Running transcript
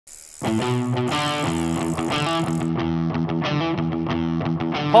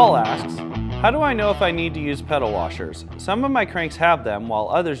Paul asks, how do I know if I need to use pedal washers? Some of my cranks have them while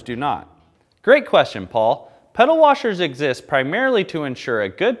others do not. Great question, Paul. Pedal washers exist primarily to ensure a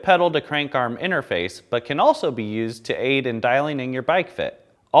good pedal to crank arm interface, but can also be used to aid in dialing in your bike fit.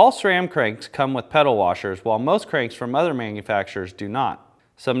 All SRAM cranks come with pedal washers, while most cranks from other manufacturers do not.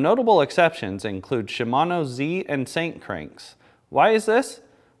 Some notable exceptions include Shimano Z and Saint cranks. Why is this?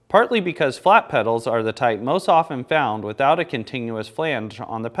 Partly because flat pedals are the type most often found without a continuous flange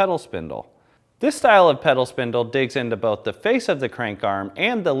on the pedal spindle. This style of pedal spindle digs into both the face of the crank arm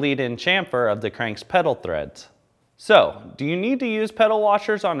and the lead-in chamfer of the crank's pedal threads. So, do you need to use pedal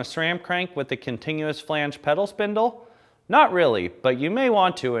washers on a SRAM crank with a continuous flange pedal spindle? Not really, but you may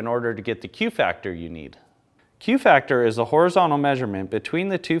want to in order to get the Q factor you need. Q factor is a horizontal measurement between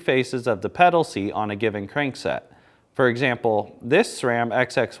the two faces of the pedal seat on a given crankset. For example, this SRAM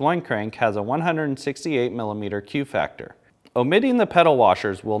XX1 crank has a 168mm Q factor. Omitting the pedal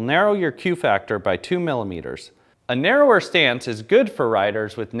washers will narrow your Q factor by 2mm. A narrower stance is good for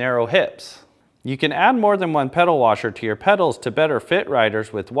riders with narrow hips. You can add more than one pedal washer to your pedals to better fit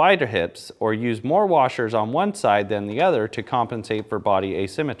riders with wider hips, or use more washers on one side than the other to compensate for body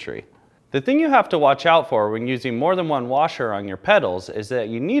asymmetry. The thing you have to watch out for when using more than one washer on your pedals is that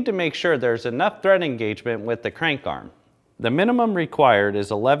you need to make sure there's enough thread engagement with the crank arm. The minimum required is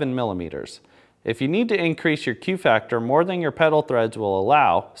 11mm. If you need to increase your Q factor more than your pedal threads will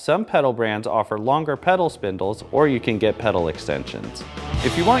allow, some pedal brands offer longer pedal spindles, or you can get pedal extensions.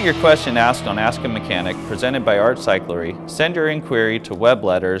 If you want your question asked on Ask a Mechanic presented by Art Cyclery, send your inquiry to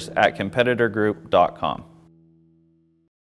webletters@competitorgroup.com.